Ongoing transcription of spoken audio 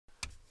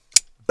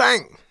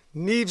Bang!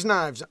 Neeves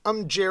Knives.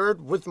 I'm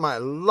Jared with my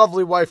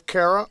lovely wife,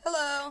 Kara.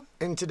 Hello.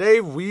 And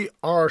today we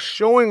are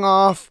showing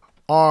off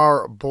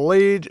our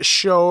Blade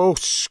Show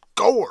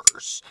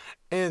scores.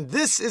 And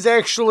this is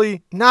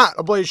actually not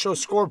a Blade Show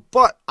score,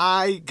 but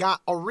I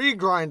got a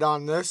regrind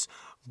on this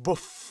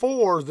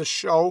before the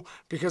show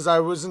because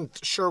I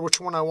wasn't sure which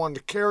one I wanted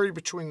to carry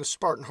between the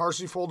Spartan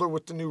Harsey folder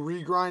with the new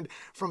regrind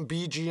from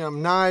BGM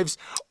Knives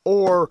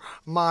or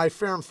my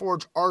FERUM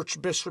Forge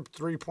Archbishop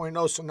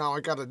 3.0. So now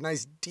I got a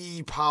nice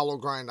deep hollow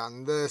grind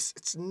on this.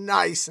 It's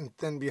nice and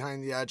thin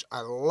behind the edge.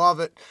 I love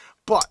it.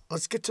 But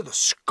let's get to the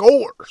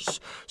scores.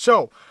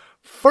 So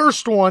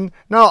first one,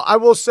 now I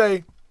will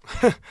say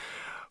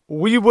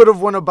we would have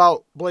went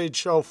about Blade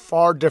Show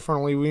far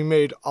differently. We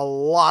made a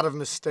lot of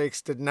mistakes,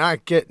 did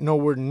not get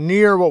nowhere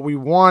near what we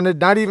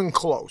wanted, not even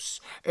close.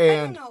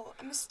 And I don't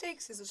know,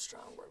 mistakes is a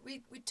strong word.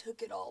 We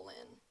took it all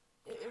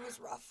in. It was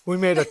rough. We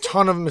made a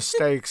ton of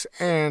mistakes,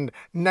 and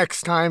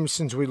next time,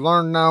 since we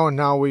learned now, and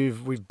now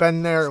we've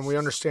been there and we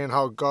understand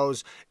how it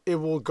goes, it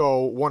will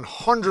go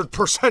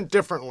 100%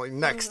 differently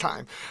next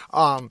time.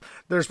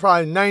 There's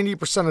probably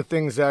 90% of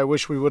things that I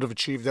wish we would have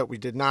achieved that we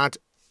did not,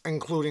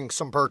 including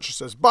some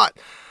purchases. But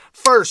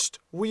first,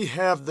 we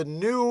have the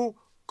new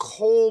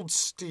cold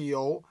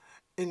steel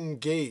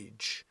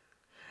Engage.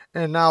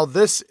 And now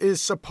this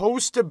is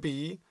supposed to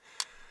be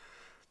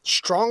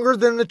stronger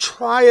than the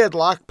Triad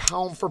Lock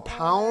pound for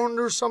pound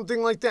or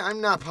something like that. I'm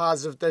not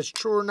positive if that's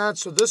true or not.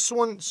 So this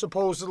one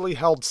supposedly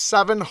held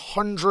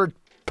 700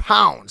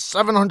 pounds.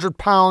 700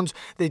 pounds.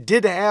 They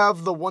did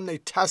have the one they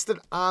tested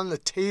on the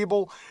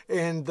table,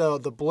 and the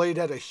blade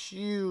had a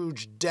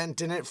huge dent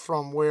in it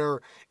from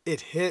where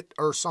it hit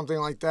or something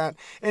like that.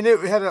 And it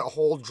had a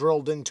hole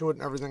drilled into it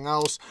and everything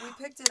else.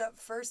 We picked it up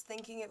first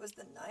thinking it was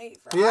the knife.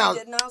 Yeah. I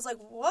did, and I was like,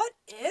 what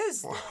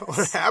is this?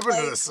 What happened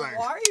to this thing?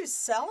 Why are you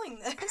selling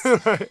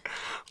this?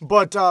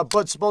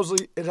 But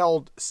supposedly it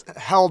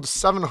held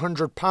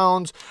 700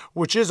 pounds,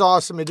 which is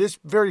awesome. It is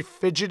very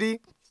fidgety.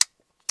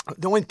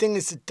 The only thing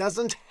is it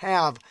doesn't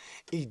have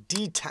a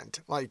detent,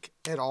 like,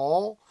 at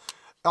all.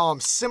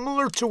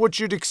 Similar to what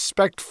you'd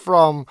expect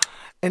from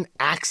an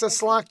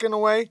access lock in a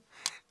way,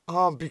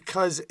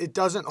 because it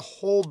doesn't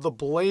hold the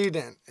blade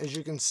in. As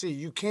you can see,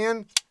 you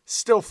can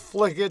still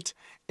flick it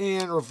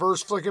and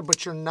reverse flick it,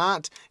 but you're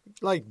not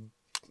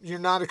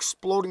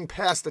exploding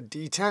past the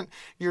detent.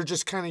 You're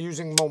just kind of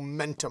using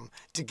momentum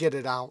to get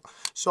it out.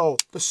 So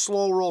the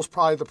slow roll is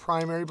probably the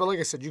primary, but like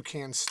I said, you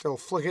can still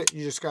flick it.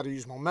 You just got to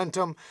use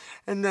momentum.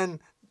 And then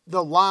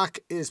the lock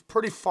is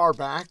pretty far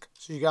back,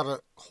 so you got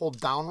to hold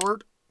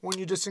downward when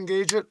you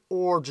disengage it,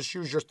 or just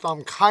use your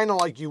thumb, kind of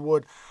like you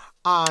would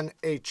on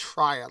a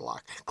Triad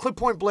Lock. Clip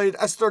point blade,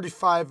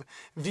 S35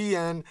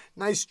 VN,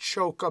 nice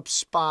choke up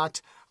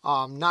spot,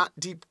 not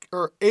deep,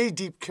 or a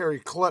deep carry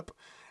clip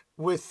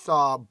with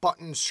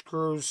button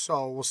screws,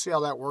 so we'll see how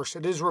that works.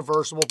 It is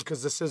reversible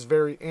because this is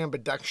very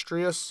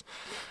ambidextrous,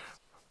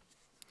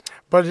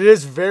 but it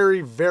is very,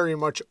 very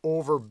much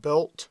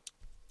overbuilt.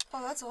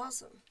 Oh, that's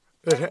awesome.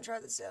 I haven't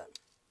tried this yet.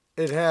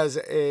 It has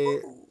a...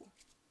 Ooh.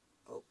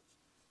 Oh.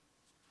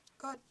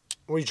 God.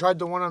 Well, you tried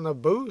the one on the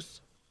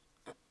booth?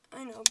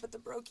 I know, but the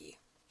Brokey.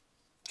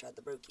 Tried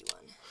the Brokey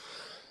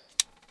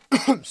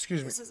one. Excuse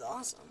me. This is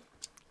awesome.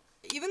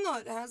 Even though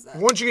it has that.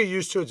 Once you get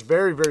used to it, it's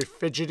very, very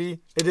fidgety.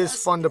 It is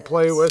fun to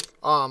play with.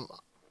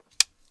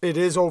 It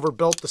is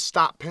overbuilt. The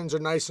stop pins are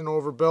nice and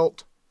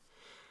overbuilt.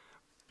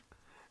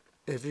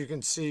 If you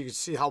can see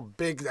how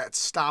big that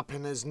stop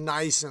pin is.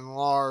 Nice and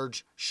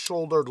large.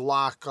 Shouldered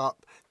lock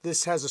up.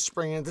 This has a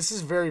spring in it. This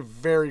is very,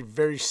 very,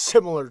 very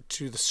similar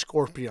to the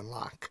Scorpion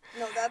lock.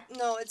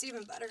 No, it's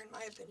even better in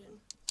my opinion.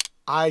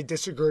 I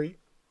disagree.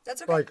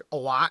 That's okay. Like, a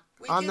lot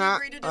on that.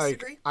 We can agree to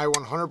disagree. I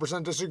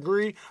 100%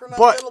 disagree. For my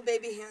but little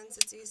baby hands,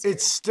 it's easier.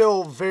 It's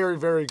still very,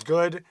 very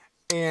good,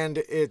 and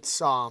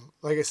it's,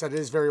 like I said, it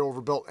is very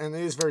overbuilt, and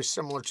it is very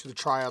similar to the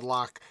Triad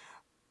Lock.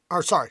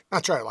 Or, sorry,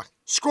 not Triad Lock.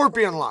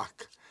 Scorpion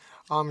Lock.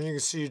 You can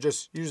see you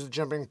just use the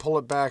jumping, pull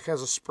it back,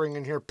 has a spring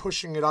in here,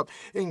 pushing it up,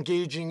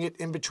 engaging it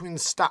in between the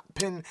stop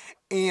pin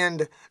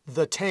and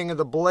the tang of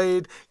the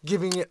blade,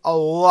 giving it a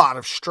lot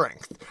of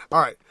strength.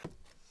 All right.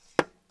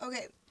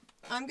 Okay.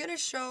 I'm going to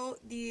show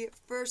the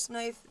first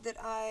knife that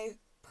I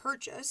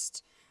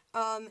purchased,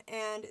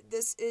 and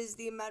this is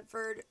the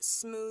Medford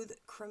Smooth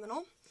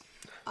Criminal.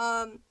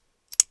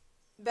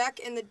 Back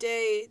in the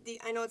day,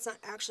 I know it's not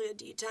actually a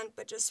detent,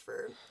 but just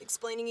for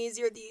explaining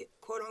easier, the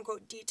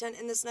quote-unquote detent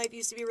in this knife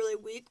used to be really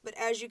weak, but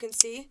as you can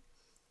see,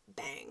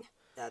 bang,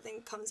 that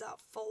thing comes out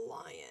full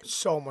lion.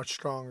 So much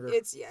stronger.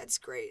 It's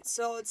great.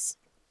 So it's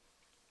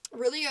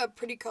really a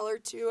pretty color,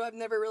 too. I've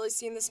never really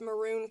seen this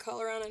maroon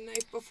color on a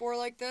knife before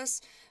like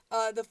this.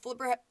 The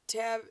flipper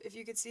tab, if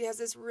you could see, has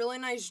this really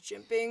nice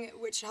jimping,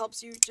 which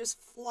helps you just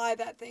fly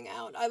that thing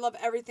out. I love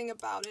everything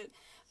about it.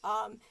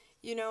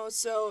 You know,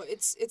 so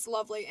it's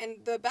lovely.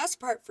 And the best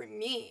part for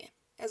me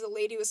as a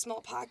lady with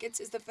small pockets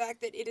is the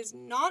fact that it is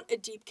not a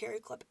deep carry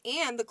clip,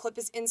 and the clip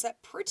is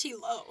inset pretty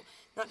low.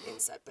 Not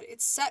inset, but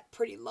it's set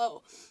pretty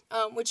low,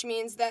 which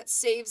means that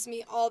saves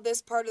me all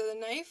this part of the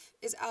knife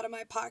is out of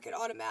my pocket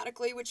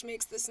automatically, which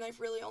makes this knife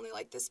really only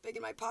like this big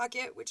in my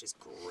pocket, which is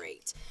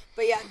great.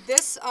 But yeah,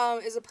 this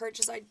is a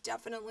purchase I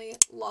definitely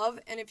love,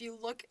 and if you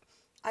look,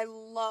 I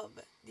love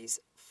these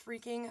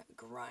freaking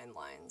grind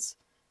lines.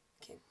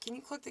 Okay, can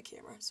you click the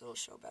camera so it'll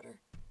show better?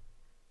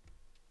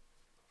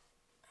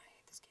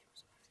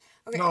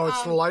 Okay, no,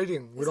 it's the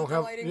lighting. We don't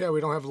have lighting? Yeah,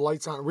 we don't have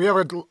lights on. We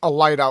have a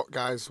light out,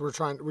 guys. We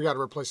got to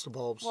replace the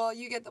bulbs. Well,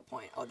 you get the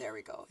point. Oh, there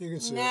we go. You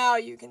can see now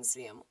you can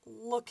see them.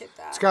 Look at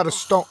that. It's got a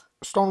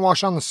stone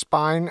wash on the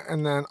spine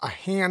and then a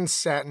hand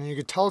satin. You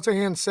could tell it's a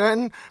hand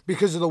satin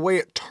because of the way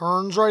it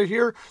turns right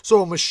here.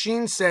 So a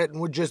machine satin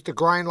would just, the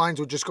grind lines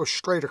would just go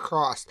straight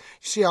across.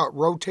 You see how it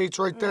rotates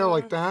right there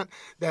like that?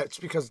 That's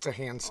because it's a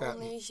hand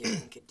satin. Only a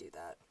human could do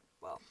that.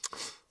 Well,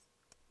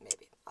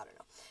 maybe. I don't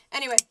know.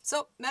 Anyway,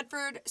 so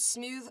Medford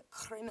Smooth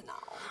Criminal.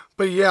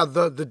 But yeah,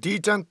 the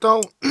detent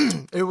though,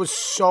 it was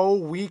so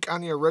weak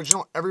on the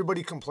original.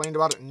 Everybody complained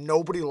about it.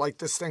 Nobody liked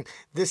this thing.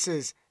 This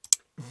is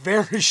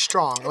very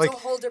strong. It's a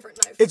whole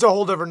different knife. It's a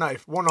whole different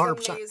knife,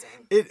 100%. Amazing.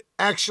 It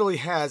actually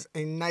has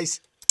a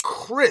nice,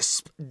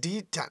 crisp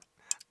detent.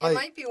 It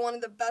might be one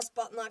of the best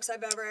button locks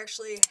I've ever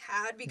actually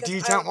had. Because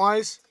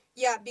detent-wise?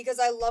 Yeah, because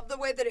I love the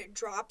way that it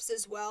drops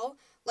as well.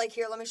 Like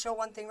here, let me show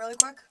one thing really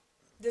quick.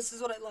 This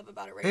is what I love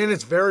about it right now. And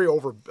it's very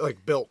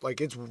built.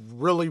 Like, it's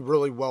really,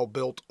 really well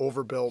built,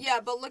 overbuilt. Yeah,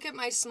 but look at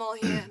my small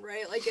hand,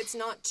 right? Like, it's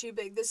not too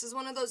big. This is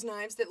one of those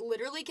knives that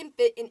literally can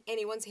fit in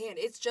anyone's hand.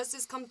 It's just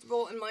as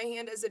comfortable in my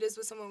hand as it is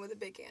with someone with a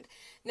big hand.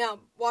 Now,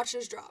 watch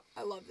this drop.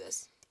 I love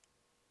this.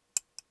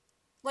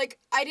 Like,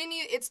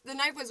 the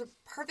knife was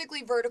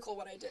perfectly vertical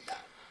when I did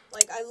that.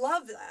 Like, I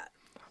love that.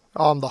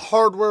 The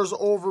hardware's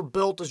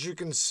overbuilt, as you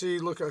can see.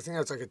 Look, I think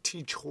that's like a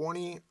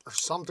T20 or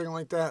something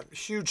like that.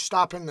 Huge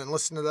stop in, and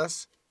listen to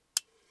this.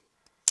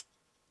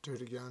 Do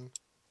it again.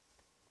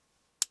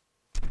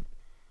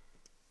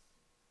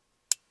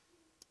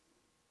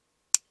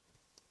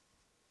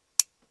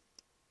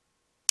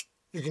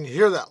 You can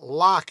hear that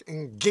lock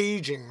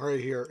engaging right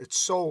here. It's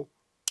so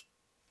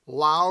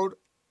loud.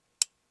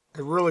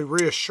 It really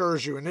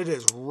reassures you, and it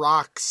is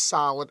rock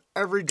solid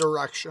every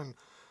direction.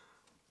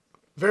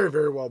 Very,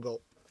 very well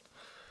built.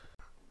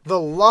 The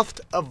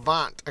Luft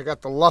Avant. I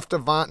got the Luft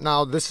Avant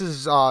now. This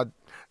is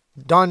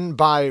done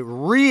by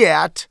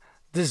Riat,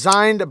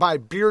 designed by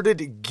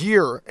Bearded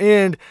Gear.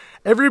 And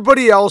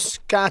everybody else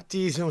got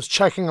these and was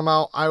checking them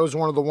out. I was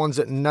one of the ones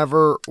that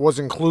never was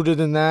included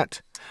in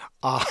that.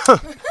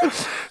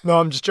 No,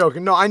 I'm just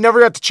joking. No, I never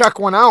got to check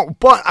one out,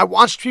 but I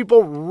watched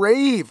people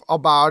rave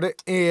about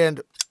it, and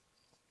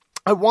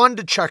I wanted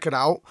to check it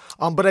out,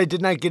 but I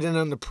did not get in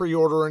on the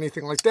pre-order or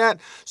anything like that.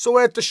 So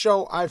at the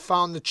show, I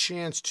found the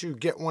chance to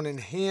get one in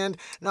hand.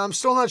 Now, I'm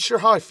still not sure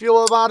how I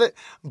feel about it,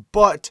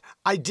 but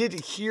I did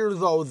hear,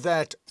 though,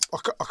 that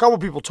a couple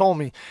people told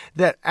me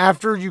that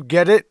after you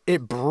get it,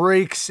 it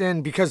breaks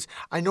in, because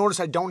I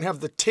noticed I don't have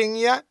the ting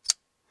yet,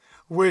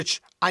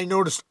 which I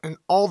noticed in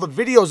all the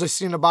videos I've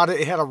seen about it,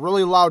 it had a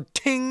really loud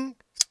ting.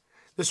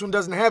 This one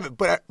doesn't have it,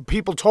 but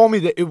people told me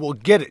that it will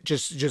get it.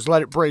 Just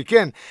let it break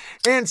in.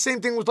 And same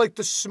thing with like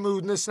the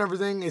smoothness and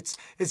everything.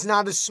 It's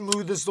not as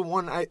smooth as the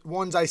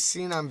ones I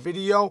seen on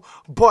video,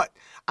 but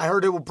I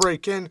heard it will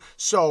break in.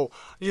 So,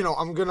 you know,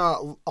 I'm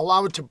gonna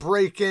allow it to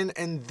break in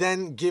and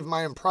then give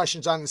my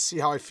impressions on it and see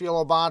how I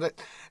feel about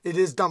it. It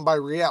is done by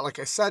Riat, like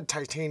I said,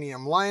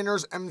 titanium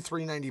liners,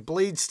 M390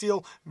 blade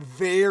steel,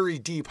 very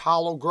deep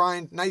hollow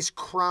grind, nice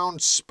crown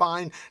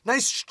spine,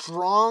 nice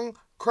strong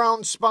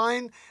crown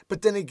spine,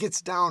 but then it gets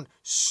down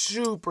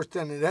super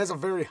thin. It has a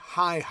very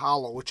high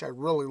hollow, which I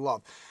really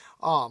love.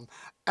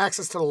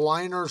 Access to the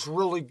liner is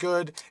really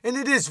good, and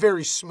it is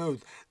very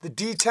smooth. The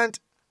detent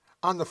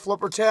on the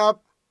flipper tab,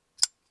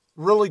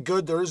 really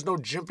good. There is no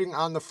jimping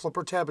on the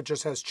flipper tab. It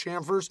just has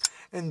chamfers.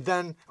 And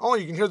then, oh,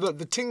 you can hear the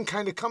ting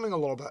kind of coming a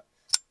little bit.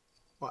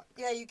 What?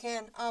 Yeah, you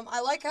can.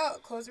 I like how,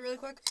 close it really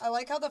quick. I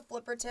like how the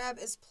flipper tab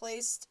is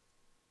placed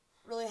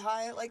really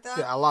high like that.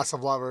 Yeah, lots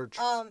of leverage.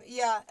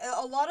 Yeah,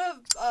 a lot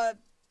of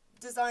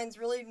designs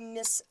really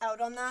miss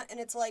out on that, and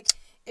it's like,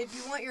 if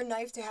you want your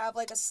knife to have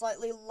like a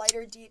slightly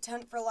lighter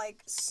detent for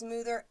like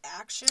smoother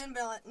action,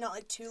 but not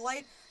like too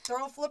light,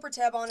 throw a flipper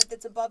tab on it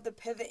that's above the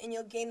pivot, and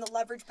you'll gain the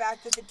leverage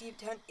back that the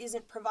detent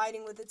isn't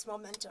providing with its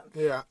momentum.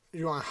 Yeah,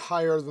 you want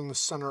higher than the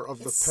center of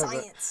the pivot.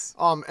 Science.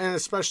 And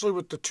especially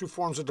with the two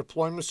forms of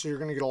deployment, so you're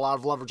going to get a lot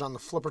of leverage on the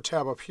flipper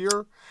tab up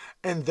here,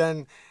 and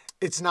then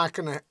it's not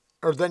going to,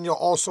 or then you'll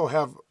also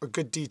have a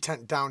good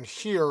detent down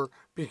here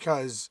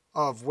because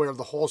of where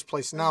the hole is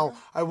placed. Now,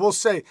 I will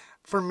say,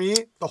 for me,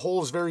 the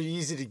hole is very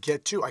easy to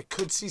get to. I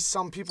could see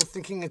some people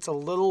thinking it's a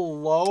little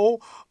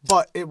low,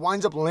 but it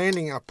winds up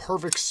landing in a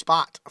perfect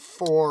spot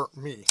for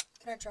me.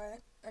 Can I try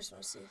it? I just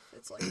want to see if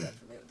it's like that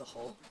for me with the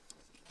hole.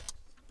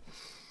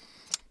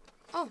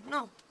 Oh,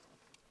 no.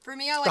 For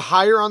me, I like... The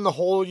higher on the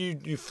hole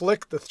you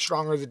flick, the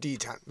stronger the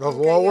detent. The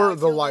lower,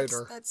 the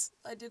lighter.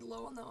 I did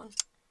low on that one.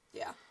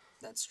 Yeah.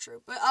 That's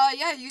true. But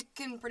yeah, you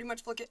can pretty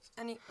much flick it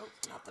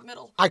not the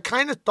middle. I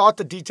kind of thought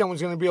the D10 was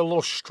going to be a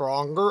little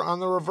stronger on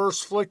the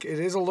reverse flick. It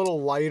is a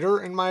little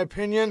lighter in my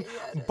opinion.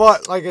 Yeah,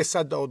 but like I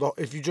said though,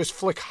 if you just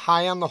flick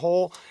high on the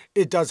hole,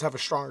 it does have a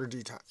stronger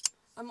D10.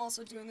 I'm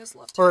also doing this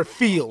left. Or it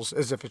feels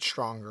as if it's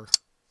stronger.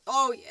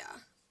 Oh yeah.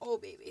 Oh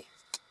baby.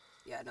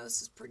 Yeah, no,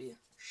 this is pretty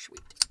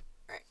sweet.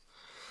 All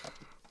right.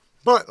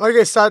 But like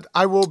I said,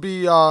 I will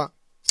be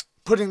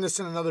putting this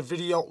in another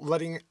video,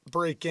 letting it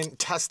break in,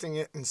 testing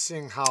it, and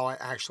seeing how I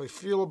actually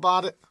feel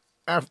about it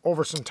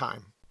over some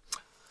time.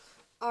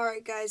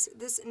 Alright guys,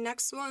 this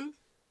next one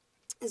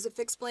is a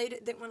fixed blade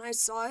that when I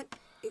saw it,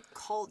 it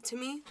called to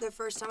me. The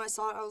first time I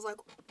saw it, I was like,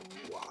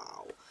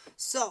 wow.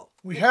 So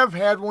we have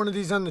had one of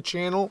these on the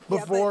channel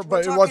before,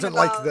 but it wasn't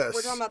like this.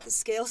 We're talking about the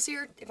scales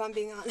here, if I'm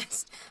being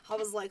honest. I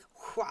was like,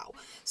 wow.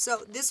 So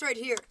this right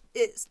here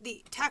is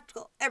the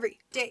Tactical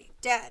Everyday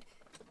Dad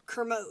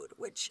Kermode,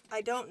 which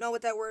I don't know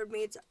what that word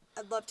means.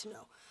 I'd love to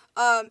know.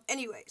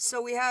 Anyway,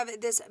 so we have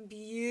this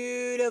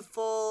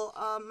beautiful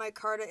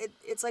micarta.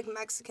 It's like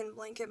Mexican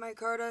blanket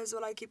micarta is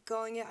what I keep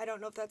calling it. I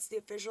don't know if that's the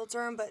official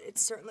term, but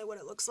it's certainly what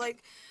it looks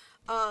like.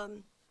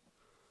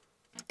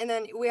 And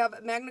then we have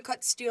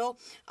MagnaCut steel.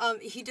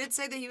 He did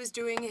say that he was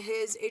doing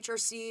his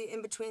HRC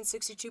in between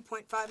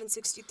 62.5 and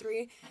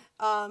 63,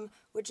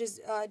 which is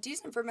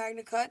decent for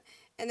MagnaCut.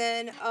 And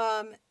then,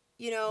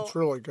 you know... It's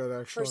really good,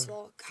 actually. First of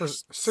all,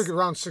 gosh,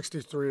 around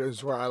 63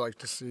 is where I like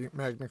to see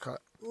MagnaCut.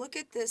 Look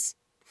at this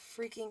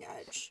freaking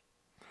edge.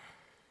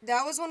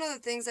 That was one of the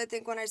things I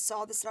think when I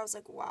saw this, I was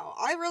like, wow.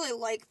 I really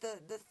like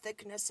the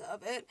thickness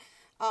of it.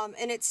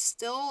 And it's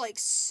still, like,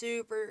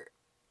 super...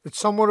 It's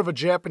somewhat of a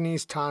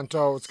Japanese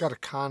tanto. It's got a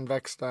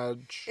convex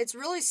edge. It's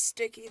really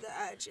sticky, the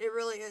edge. It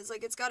really is.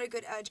 Like, it's got a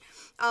good edge.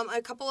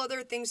 A couple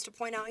other things to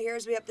point out here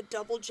is we have the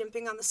double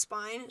jimping on the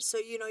spine. So,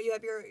 you know, you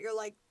have your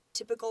like,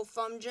 typical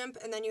thumb jimp,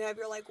 and then you have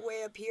your, like,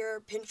 way up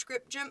here pinch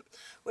grip jimp,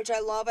 which I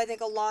love. I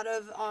think a lot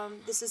of,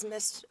 this is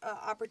missed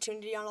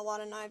opportunity on a lot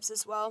of knives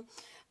as well.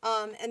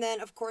 And then,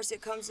 of course,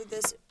 it comes with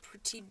this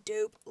pretty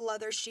dope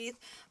leather sheath.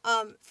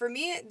 For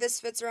me, this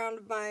fits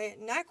around my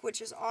neck,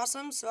 which is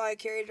awesome, so I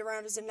carry it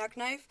around as a neck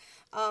knife.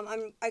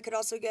 I could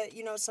also get,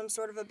 you know, some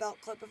sort of a belt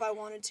clip if I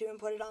wanted to and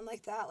put it on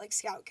like that, like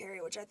scout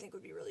carry, which I think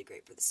would be really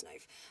great for this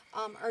knife.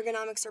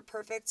 Ergonomics are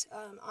perfect.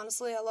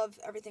 Honestly, I love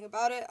everything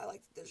about it. I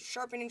like the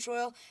sharpening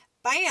choil.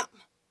 Bam!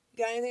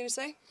 You got anything to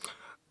say?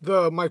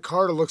 The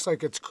micarta looks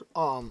like it's,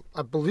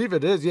 I believe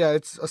it is, yeah,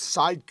 it's a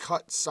side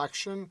cut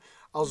section.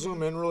 I'll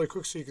zoom in really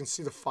quick so you can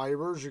see the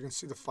fibers. You can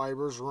see the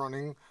fibers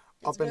running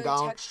up and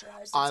down.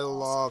 I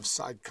love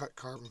side cut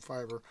carbon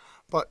fiber.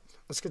 But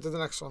let's get to the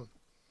next one.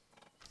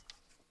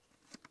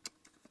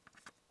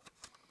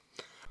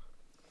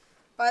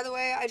 By the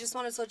way, I just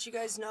wanted to let you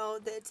guys know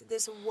that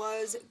this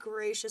was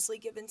graciously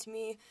given to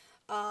me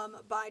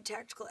by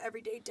Tactical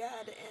Everyday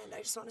Dad, and I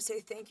just want to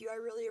say thank you. I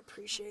really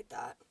appreciate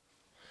that.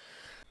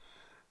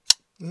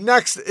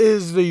 Next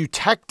is the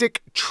Eutectic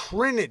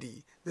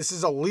Trinity. This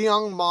is a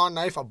Liang Ma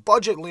knife, a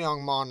budget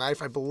Liang Ma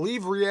knife. I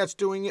believe Riyad's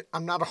doing it.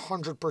 I'm not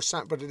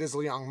 100%, but it is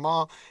Liang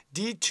Ma.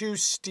 D2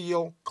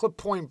 steel, clip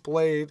point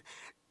blade,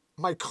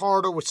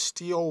 micarta with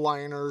steel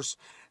liners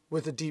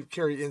with a deep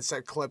carry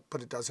inset clip,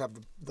 but it does have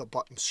the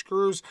button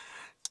screws.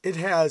 It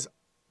has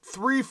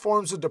 3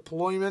 forms of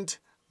deployment,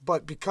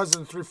 but because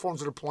of the 3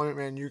 forms of deployment,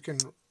 man,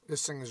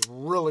 this thing is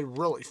really,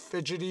 really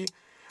fidgety.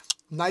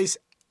 Nice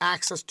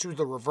access to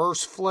the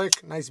reverse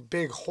flick, nice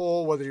big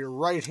hole, whether you're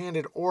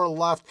right-handed or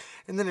left.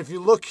 And then if you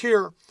look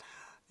here,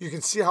 you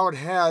can see how it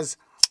has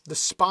the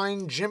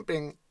spine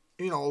jimping,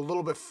 you know, a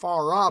little bit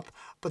far up,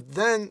 but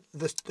then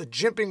the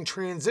jimping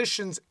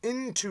transitions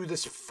into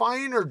this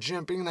finer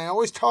jimping. And I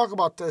always talk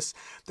about this,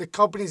 the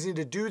companies need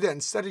to do that.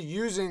 Instead of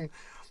using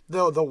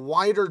the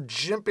wider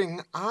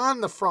jimping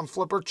on the front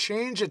flipper,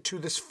 change it to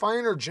this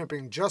finer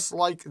jimping, just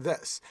like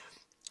this.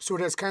 So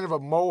it has kind of a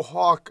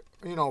mohawk,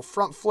 you know,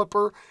 front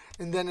flipper,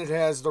 and then it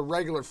has the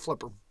regular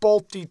flipper.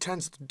 Both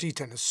D10s, the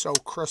D10 is so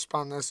crisp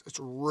on this. It's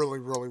really,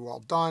 really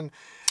well done.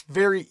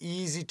 Very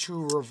easy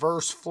to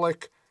reverse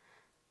flick.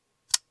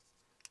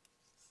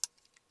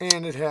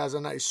 And it has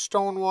a nice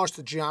stone wash.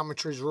 The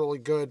geometry is really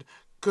good.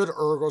 Good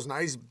ergos,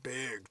 nice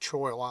big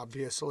choil,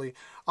 obviously.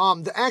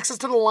 The access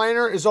to the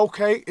liner is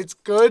okay. It's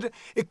good.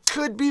 It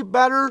could be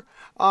better,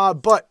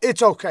 but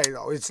it's okay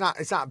though. It's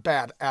not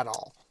bad at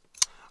all.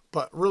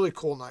 But really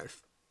cool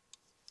knife.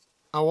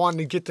 I wanted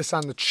to get this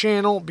on the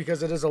channel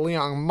because it is a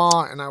Liang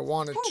Ma, and I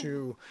wanted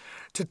to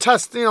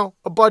test, you know,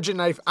 a budget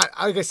knife.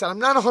 Like I said, I'm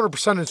not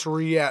 100% it's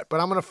yet, but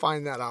I'm going to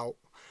find that out.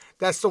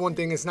 That's the one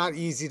thing. It's not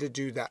easy to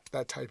do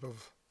that type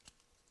of...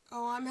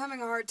 Oh, I'm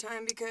having a hard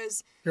time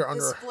because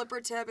this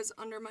flipper tab is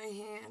under my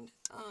hand.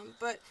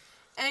 But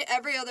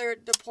every other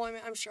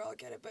deployment, I'm sure I'll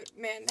get it. But,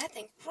 man, that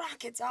thing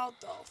rockets out,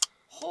 though.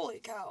 Holy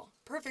cow.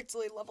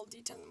 Perfectly level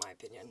D10, in my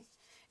opinion.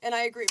 And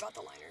I agree about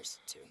the liners,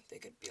 too. They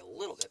could be a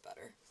little bit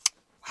better.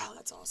 Wow,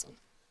 that's awesome.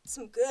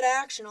 Some good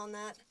action on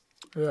that.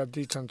 Yeah,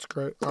 D10's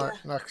great. All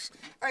right, next.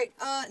 All right,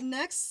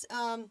 next,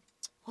 oh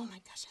my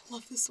gosh, I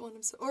love this one.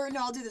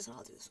 I'll do this one.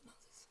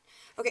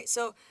 Okay,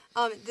 so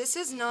this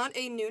is not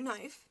a new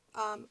knife,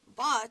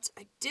 but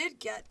I did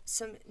get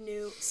some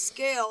new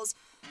scales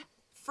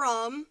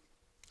from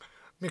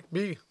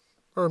McBee.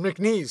 Or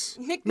McNees.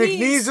 McNees.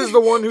 McNees is the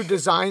one who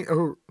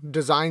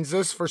designs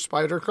this for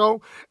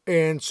SPYDERCO,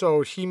 and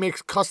so he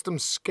makes custom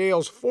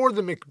scales for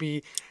the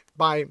McBee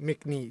by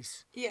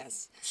McNees.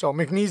 Yes. So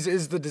McNees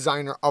is the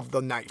designer of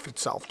the knife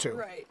itself too.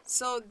 Right.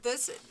 So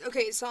this,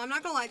 okay, so I'm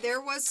not gonna lie,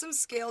 there was some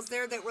scales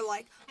there that were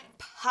like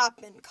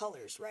poppin'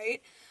 colors,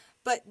 right?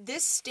 But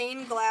this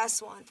stained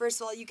glass one,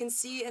 first of all, you can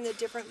see in the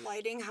different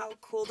lighting how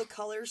cool the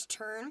colors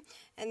turn,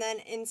 and then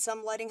in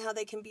some lighting how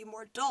they can be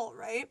more dull,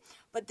 right?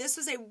 But this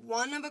was a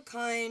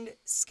one-of-a-kind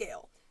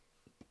scale.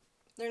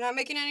 They're not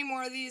making any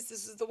more of these.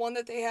 This is the one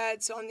that they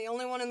had, so I'm the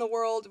only one in the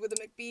world with a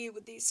McBee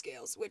with these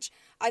scales, which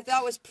I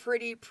thought was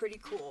pretty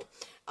cool.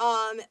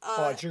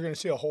 But you're going to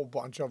see a whole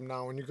bunch of them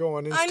now when you go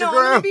on Instagram. I know, I'm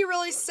going to be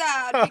really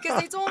sad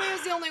because they told me I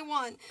was the only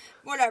one.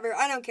 Whatever,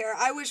 I don't care.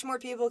 I wish more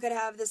people could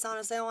have this,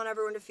 honestly. I want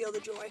everyone to feel the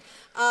joy.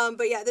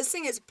 But yeah, this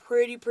thing is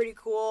pretty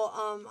cool.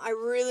 I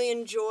really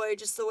enjoy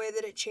just the way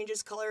that it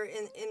changes color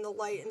in the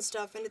light and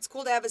stuff, and it's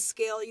cool to have a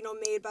scale, you know,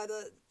 made by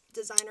the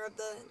designer of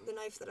the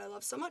knife that I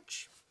love so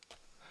much.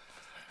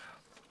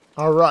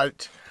 All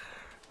right.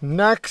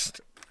 Next,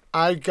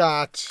 I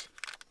got...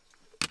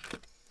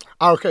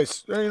 Okay,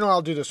 so, you know,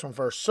 I'll do this one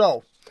first.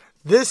 So,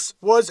 this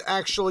was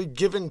actually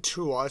given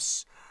to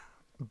us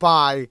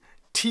by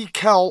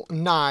KELL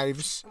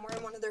Knives. I'm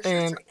wearing one of their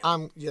shirts right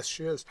now. Yes,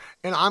 she is.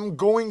 And I'm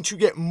going to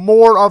get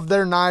more of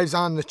their knives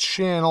on the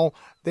channel.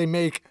 They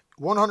make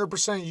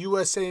 100%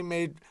 USA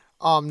made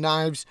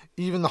knives.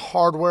 Even the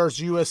hardware is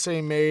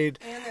USA made.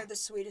 And they're the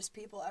sweetest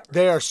people ever.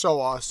 They are so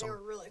awesome. They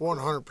were really cool.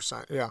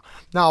 100%, yeah.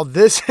 Now,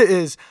 this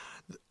is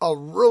a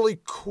really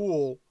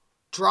cool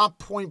drop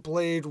point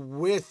blade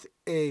with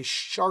a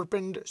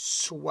sharpened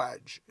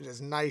swedge. It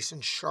is nice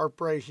and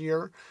sharp right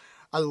here.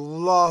 I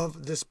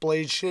love this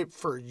blade shape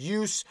for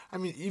use. I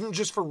mean, even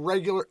just for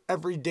regular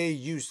everyday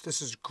use,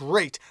 this is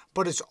great.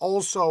 But it's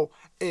also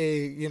a,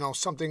 you know,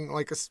 something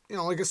like a, you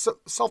know, like a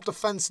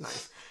self-defense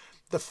knife.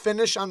 The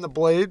finish on the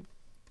blade,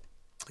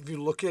 if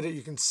you look at it,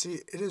 you can see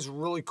it is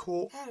really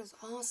cool. That is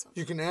awesome.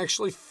 You can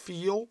actually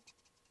feel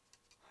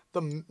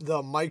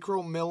the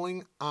micro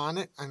milling on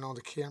it. I know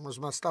the camera's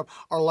messed up.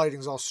 Our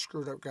lighting's all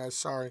screwed up, guys.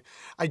 Sorry.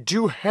 I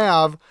do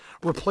have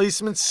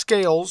replacement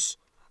scales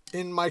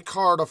in my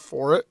card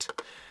for it.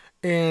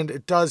 And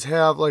it does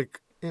have,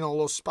 like, you know, a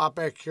little spot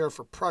back here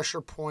for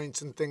pressure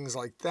points and things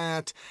like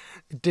that.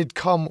 It did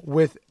come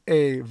with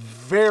a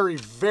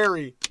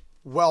very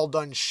well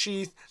done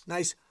sheath.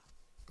 Nice.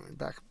 Let me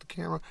back up the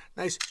camera.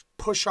 Nice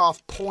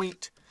push-off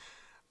point.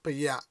 But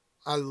yeah,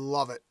 I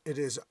love it. It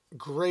is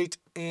great.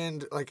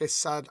 And like I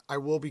said, I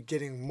will be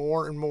getting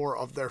more and more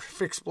of their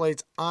fixed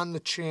blades on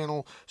the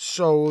channel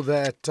so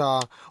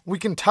that we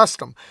can test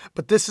them.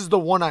 But this is the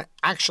one I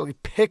actually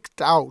picked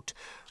out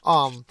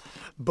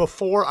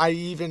before I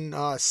even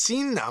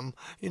seen them.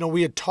 You know,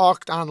 we had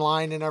talked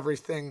online and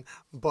everything,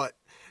 but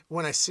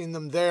when I seen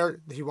them there,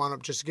 he wound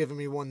up just giving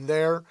me one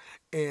there.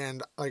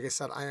 And like I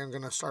said, I am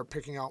going to start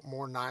picking out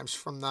more knives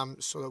from them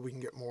so that we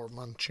can get more of them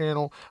on the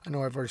channel. I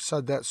know I've already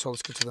said that, so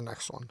let's get to the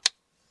next one.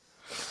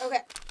 Okay,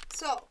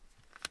 so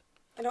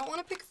I don't want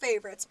to pick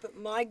favorites, but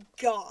my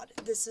God,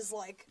 this is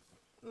like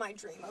my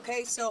dream,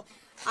 okay? So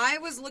I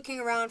was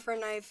looking around for a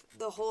knife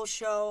the whole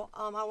show.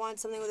 I wanted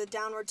something with a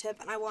downward tip,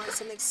 and I wanted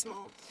something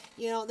small.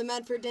 You know, the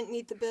Medford didn't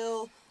meet the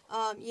bill.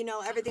 You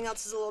know, everything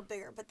else is a little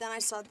bigger. But then I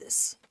saw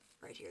this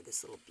right here,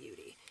 this little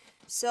beauty.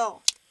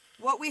 So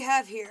what we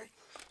have here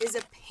is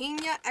a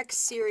Pena X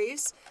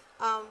Series.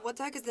 What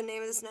the heck is the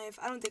name of this knife?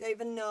 I don't think I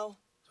even know.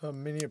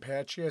 Mini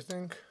Apache, I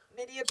think.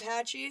 Mini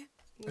Apache?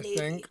 Maybe. I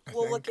think.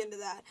 We'll look into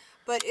that.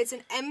 But it's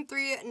an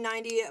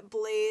M390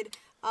 blade.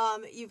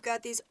 You've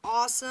got these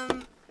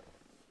awesome...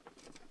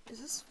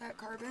 Is this fat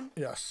carbon?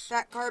 Yes.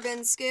 Fat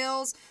carbon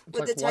scales it's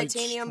with like the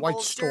titanium White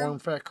bolster. Storm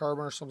fat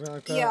carbon or something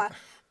like that. Yeah.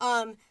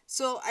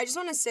 So I just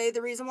want to say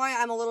the reason why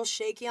I'm a little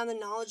shaky on the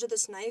knowledge of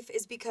this knife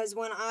is because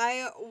when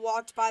I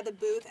walked by the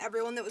booth,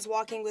 everyone that was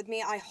walking with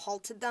me, I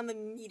halted them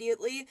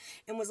immediately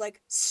and was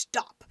like,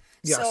 stop.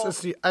 Yes,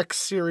 it's the X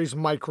Series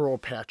Micro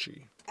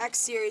Apache. X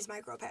Series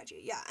Micro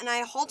Apache, yeah. And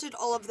I halted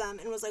all of them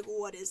and was like,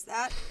 what is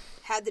that?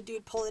 Had the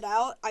dude pull it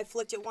out. I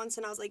flicked it once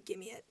and I was like, give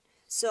me it.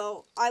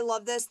 So I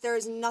love this. There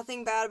is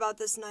nothing bad about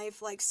this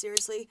knife. Like,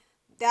 seriously,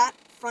 that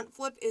front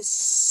flip is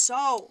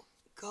so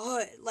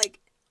good. Like,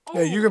 oh.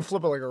 Yeah, you can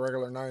flip it like a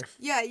regular knife.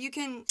 Yeah, you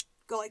can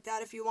go like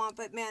that if you want,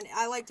 but man,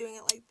 I like doing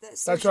it like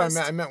this. That's what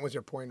I meant with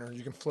your pointer.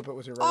 You can flip it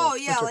with your regular, oh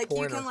yeah, like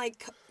pointer.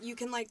 you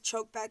can like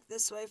choke back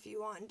this way if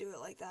you want and do it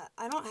like that.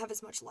 I don't have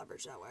as much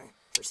leverage that way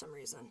for some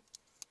reason.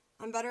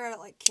 I'm better at it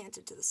like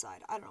canted to the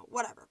side. I don't know.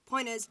 Whatever.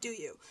 Point is, do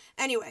you.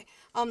 Anyway,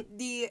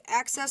 the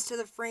access to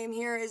the frame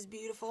here is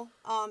beautiful.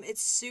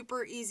 It's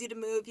super easy to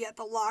move, yet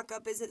the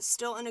lockup is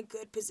still in a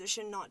good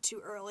position, not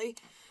too early.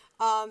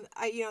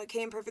 It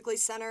came perfectly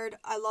centered.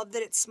 I love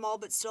that it's small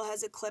but still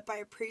has a clip. I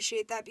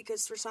appreciate that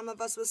because for some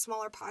of us with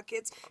smaller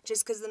pockets,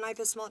 just because the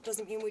knife is small, it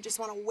doesn't mean we just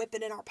want to whip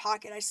it in our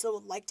pocket. I still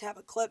would like to have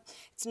a clip.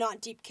 It's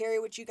not deep carry,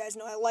 which you guys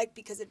know I like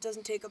because it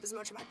doesn't take up as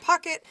much of my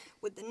pocket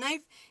with the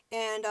knife,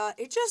 and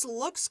it just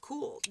looks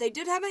cool. They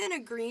did have it in a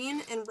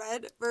green and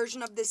red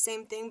version of this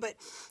same thing, but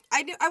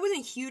I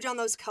wasn't huge on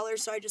those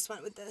colors, so I just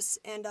went with this.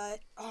 And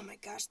oh my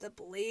gosh, the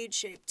blade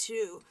shape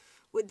too.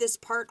 With this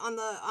part on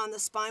the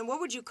spine,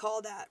 what would you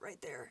call that right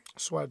there?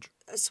 Swedge.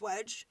 A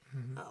swedge?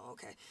 Mm-hmm. Oh,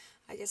 okay.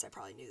 I guess I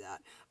probably knew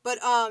that. But,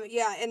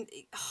 yeah, and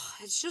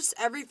it's just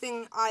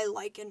everything I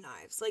like in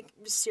knives. Like,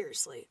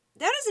 seriously.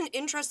 That is an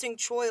interesting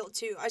choil,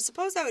 too. I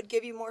suppose that would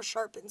give you more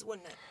sharpens,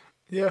 wouldn't it?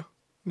 Yeah.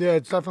 Yeah,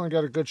 it's definitely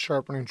got a good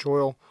sharpening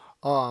choil.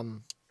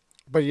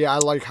 But, yeah, I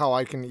like how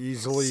I can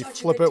easily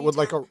flip it with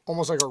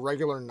almost like a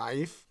regular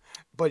knife.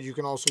 But you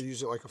can also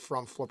use it like a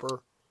front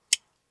flipper.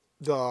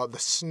 The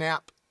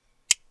snap,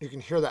 you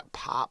can hear that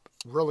pop,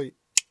 really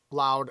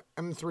loud.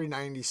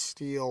 M390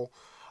 steel,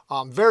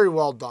 very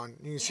well done.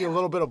 You can see a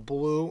little bit of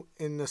blue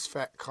in this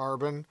fat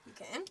carbon. You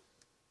can?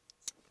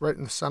 Right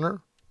in the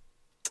center.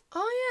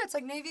 Oh yeah, it's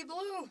like navy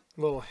blue.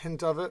 A little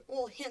hint of it. A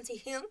little hinty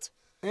hint.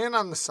 And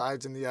on the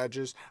sides and the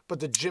edges, but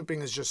the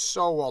jimping is just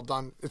so well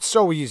done. It's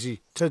so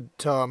easy to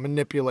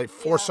manipulate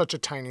for such a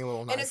tiny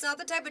little knife. And it's not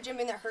the type of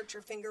jimping that hurts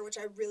your finger, which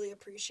I really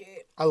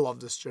appreciate. I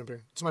love this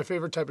jimping. It's my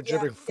favorite type of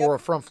jimping for a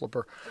front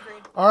flipper.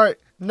 Agreed. All right,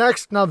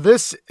 next. Now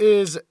this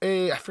is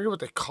I forget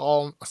what they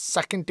call them, a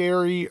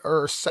secondary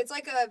or... It's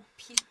like a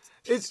P2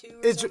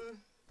 it's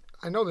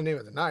I know the name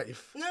of the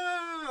knife.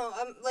 No.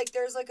 Like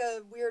there's like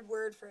a weird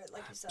word for it,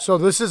 like you said. So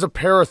this is a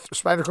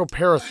Spyderco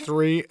Para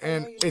 3,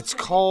 and it's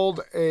called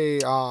a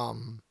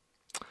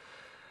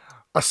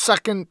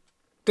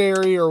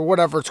secondary or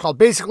whatever it's called.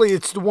 Basically,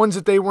 it's the ones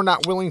that they were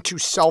not willing to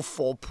sell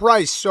full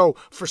price. So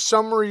for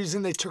some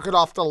reason, they took it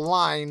off the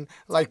line.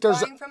 Like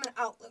there's buying from an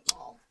outlet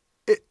mall.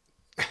 It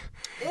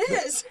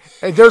is.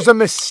 There's a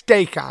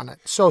mistake on it.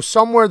 So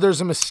somewhere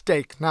there's a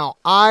mistake. Now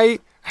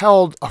I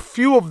held a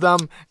few of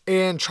them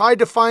and tried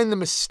to find the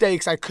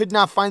mistakes. I could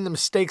not find the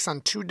mistakes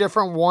on two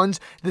different ones.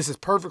 This is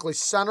perfectly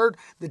centered.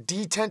 The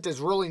detent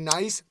is really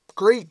nice.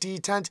 Great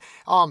detent.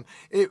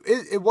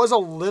 It was a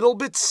little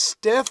bit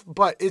stiff,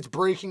 but it's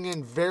breaking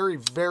in very,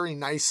 very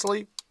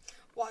nicely.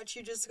 Watch,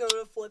 you just go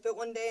to flip it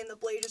one day and the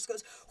blade just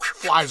goes...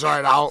 Flies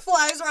right out.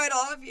 Flies right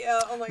off, yeah.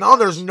 Oh my god. No,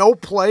 there's no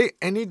play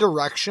any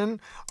direction.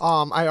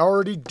 I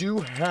already do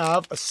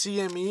have a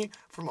CME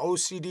from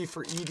OCD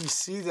for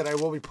EDC that I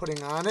will be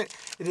putting on it.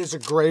 It is a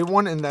gray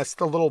one, and that's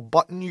the little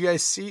button you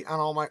guys see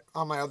on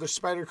my other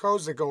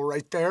Spydercos that go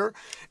right there.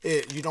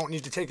 You don't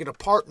need to take it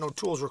apart. No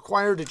tools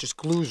required. It just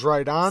glues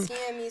right on.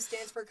 CME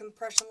stands for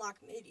Compression Lock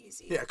Made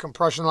Easy. Yeah,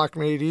 Compression Lock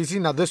Made Easy.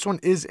 Now, this one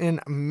is in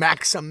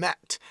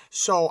Maximet.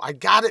 So, I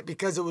got it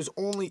because it was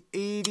only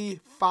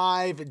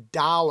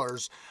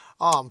 $85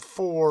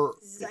 for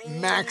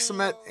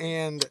Maximet,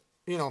 and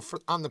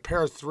on the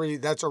Para 3,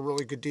 that's a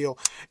really good deal.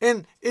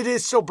 And it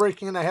is still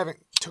breaking, and I haven't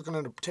taken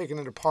it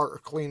apart or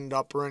cleaned it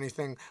up or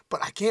anything, but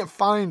I can't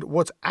find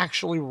what's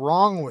actually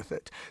wrong with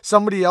it.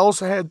 Somebody else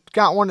had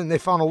got one, and they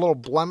found a little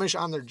blemish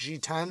on their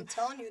G10. I'm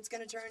telling you, it's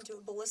going to turn into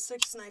a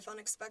ballistics knife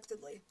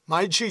unexpectedly.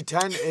 My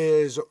G10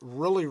 is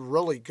really,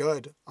 really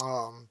good.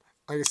 Like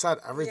I said,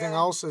 everything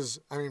else is,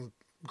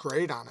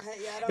 great on it.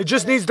 It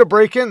just needs to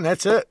break in.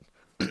 That's it.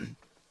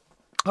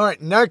 All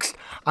right, next,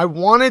 I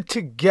wanted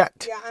to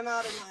get... Yeah, I'm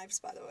out of knives,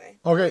 by the way.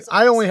 Okay,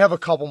 I only have a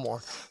couple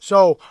more.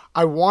 So,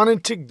 I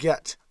wanted to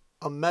get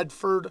a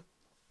Medford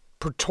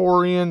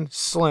Praetorian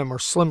Slim, or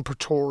Slim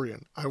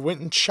Praetorian. I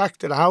went and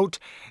checked it out,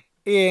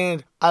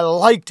 and I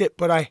liked it,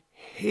 but I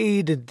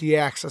hated the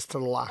access to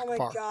the lock bar. Oh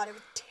my god, it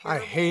was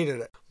terrible. I hated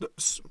it.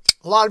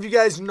 A lot of you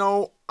guys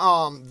know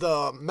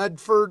the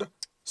Medford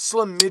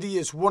Slim Midi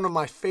is one of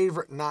my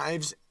favorite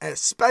knives,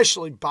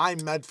 especially by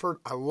Medford.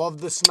 I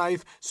love this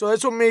knife, so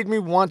that's what made me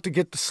want to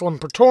get the Slim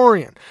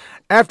Praetorian.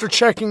 After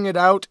checking it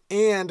out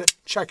and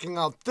checking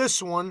out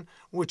this one,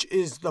 which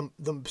is the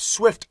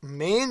Swift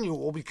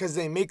manual, because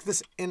they make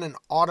this in an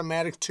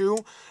automatic too.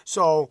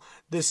 So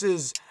this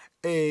is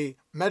a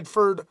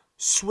Medford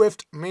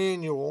Swift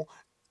manual.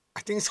 I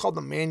think it's called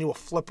the manual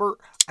flipper.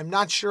 I'm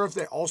not sure if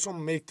they also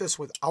make this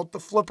without the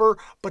flipper,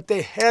 but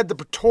they had the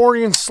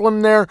Praetorian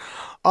Slim there.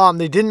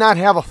 They did not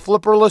have a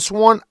flipperless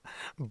one,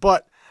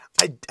 but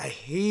I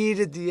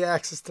hated the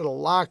access to the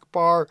lock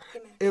bar.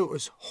 It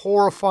was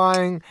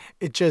horrifying.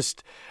 It's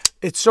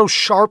so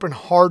sharp and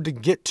hard to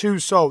get to.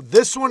 So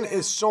this one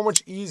is so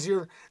much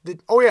easier.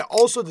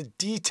 Also the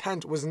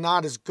detent was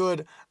not as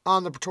good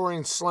on the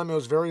Praetorian Slim. It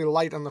was very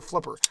light on the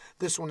flipper.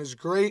 This one is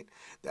great.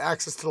 The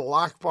access to the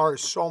lock bar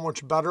is so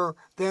much better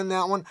than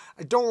that one.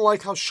 I don't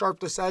like how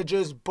sharp this edge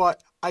is,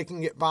 but I can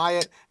get by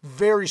it.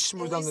 Very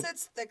smooth on the... At least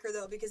it's thicker,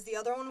 though, because the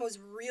other one was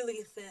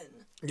really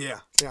thin. Yeah.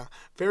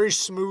 Very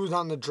smooth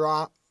on the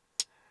drop.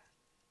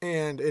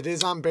 And it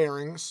is on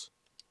bearings.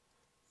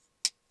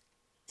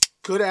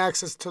 Good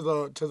access to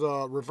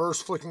the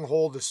reverse flicking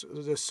hole.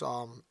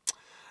 The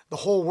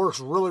hole works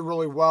really,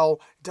 really well.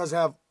 It does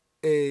have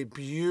a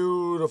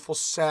beautiful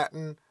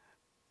satin,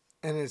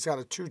 and it's got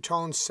a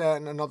two-tone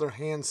satin, another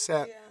hand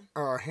set,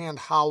 or a hand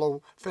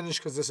hollow finish,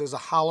 because this is a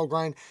hollow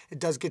grind. It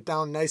does get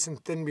down nice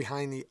and thin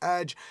behind the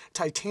edge.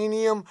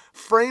 Titanium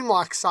frame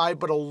lock side,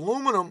 but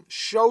aluminum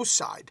show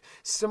side,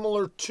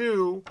 similar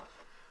to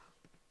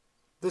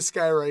this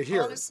guy right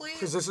here. Honestly,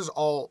 because this is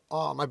all,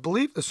 I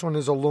believe this one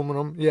is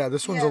aluminum. Yeah,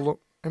 this one's aluminum.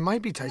 It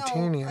might be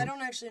titanium. No, I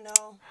don't actually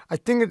know. I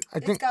think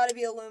it's got to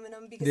be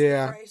aluminum because of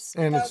the price.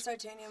 If that was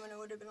titanium, and it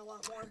would have been a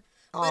lot more.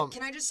 But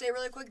can I just say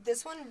really quick,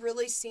 this one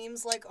really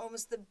seems like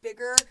almost the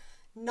bigger,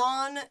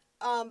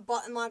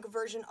 non-button lock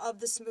version of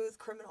the Smooth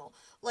Criminal.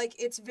 Like,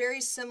 it's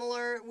very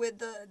similar with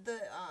the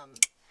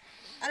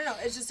I don't know.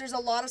 It's just there's a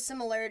lot of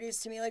similarities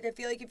to me. Like, I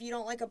feel like if you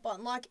don't like a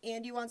button lock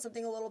and you want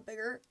something a little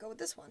bigger, go with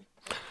this one.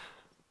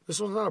 This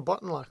one's not a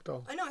button lock,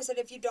 though. I know. I said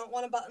if you don't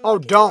want a button lock. Oh,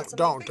 don't.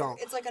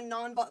 It's like a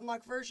non-button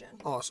lock version.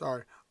 Oh,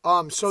 sorry.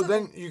 So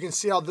then you can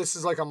see how this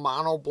is like a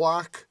mono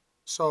block.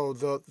 So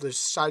the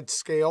side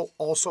scale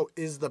also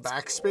is the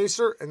back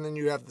spacer, and then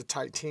you have the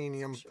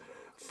titanium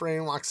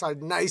frame lock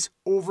side. Nice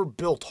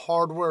overbuilt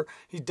hardware.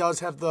 He does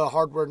have the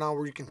hardware now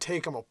where you can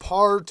take them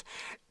apart,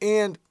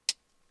 and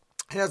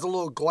he has a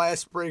little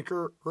glass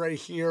breaker right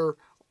here,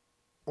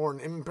 or an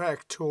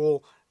impact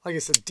tool. Like I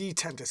said,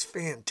 detent is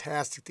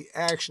fantastic. The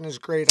action is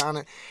great on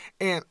it,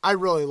 and I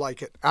really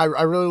like it. I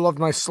really loved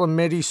my Slim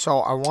Midi, so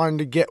I wanted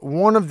to get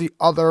one of the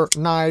other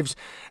knives.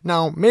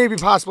 Now, maybe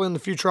possibly in the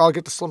future, I'll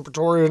get the Slim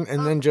Praetorian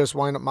and then just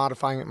wind up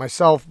modifying it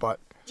myself. But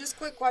just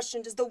quick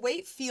question: does the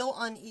weight feel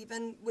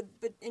uneven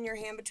in your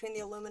hand between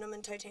the aluminum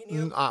and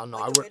titanium? No,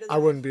 like I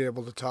wouldn't be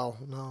able to tell.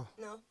 No.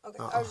 No.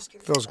 Okay. I was just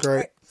curious. Feels great.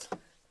 Right.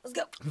 Let's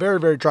go. Very,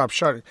 very drop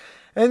shutting.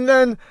 And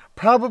then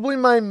probably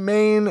my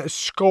main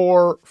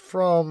score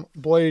from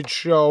Blade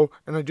Show,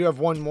 and I do have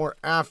one more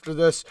after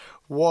this,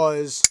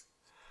 was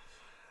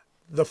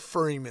the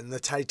Freeman, the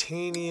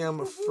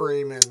titanium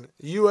Freeman.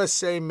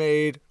 USA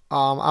made.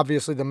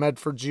 Obviously the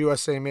Medford's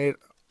USA made.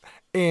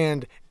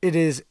 And it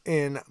is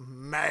in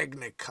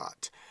magnet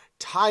cut.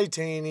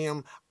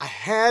 Titanium. I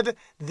had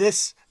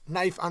this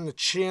knife on the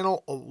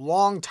channel a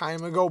long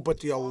time ago,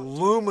 but the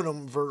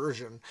aluminum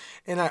version,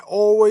 and I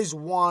always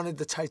wanted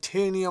the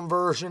titanium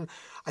version.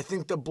 I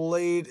think the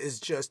blade is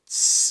just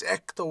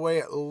sick the way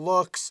it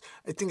looks.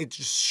 I think it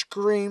just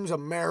screams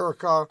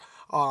America.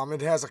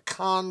 It has a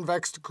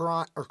convex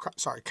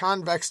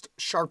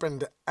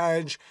sharpened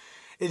edge.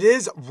 It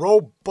is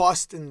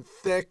robust and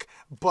thick,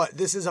 but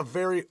this is a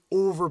very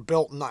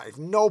overbuilt knife.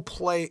 No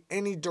play,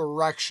 any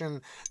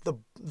direction. The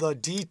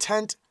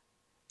detent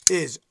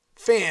is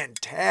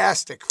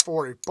fantastic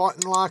for a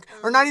button lock,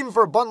 or not even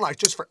for a button lock,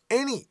 just for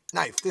any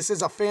knife. This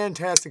is a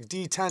fantastic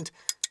detent.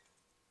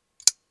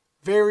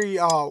 Very,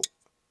 lots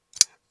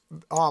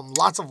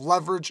of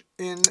leverage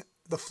in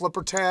the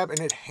flipper tab, and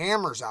it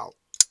hammers out.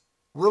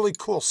 Really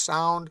cool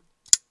sound.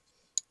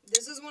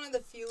 This is one of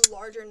the few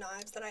larger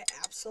knives that I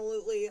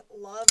absolutely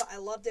love. I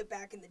loved it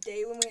back in the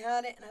day when we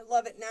had it, and I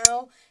love it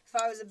now. If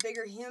I was a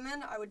bigger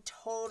human, I would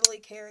totally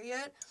carry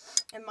it.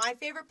 And my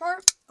favorite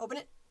part, open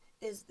it,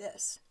 is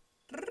this.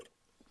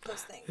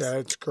 Those things. Yeah,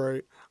 it's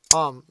great.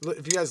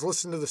 If you guys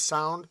listen to the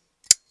sound,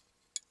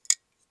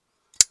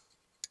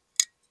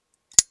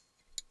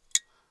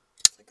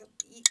 it's like a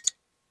beat.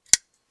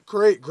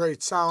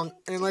 Great sound.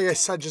 And like I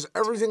said, just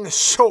everything is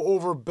so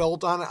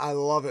overbuilt on it. I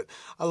love it.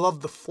 I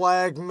love the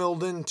flag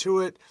milled into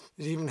it.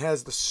 It even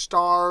has the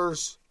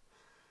stars.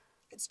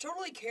 It's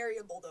totally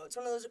carryable, though. It's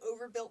one of those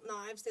overbuilt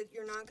knives that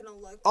you're not going to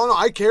look. Oh, no,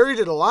 I carried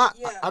it a lot.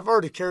 Yeah. I've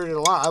already carried it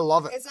a lot. I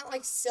love it. It's not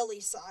like silly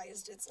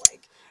sized. It's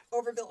like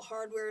overbuilt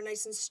hardware,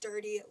 nice and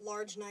sturdy,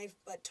 large knife,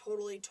 but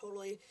totally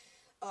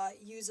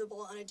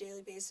usable on a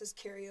daily basis,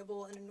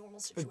 carryable in a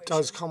normal situation. It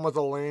does come with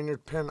a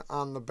lanyard pin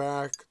on the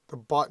back. The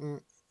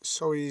button,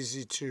 so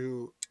easy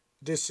to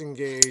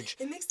disengage.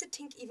 It makes the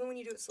tink even when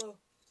you do it slow.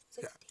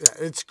 Yeah,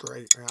 it's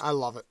great, man. I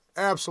love it.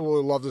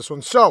 Absolutely love this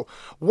one. So,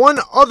 one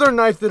other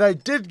knife that I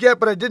did get,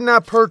 but I did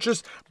not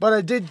purchase, but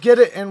I did get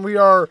it, and we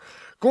are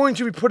going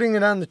to be putting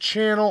it on the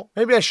channel.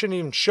 Maybe I shouldn't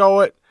even show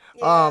it.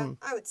 Yeah,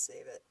 I would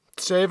save it.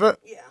 Save it?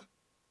 Yeah.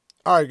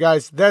 All right,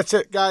 guys. That's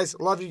it, guys.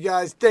 Love you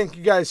guys. Thank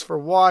you guys for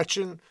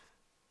watching.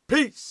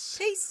 Peace.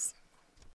 Peace.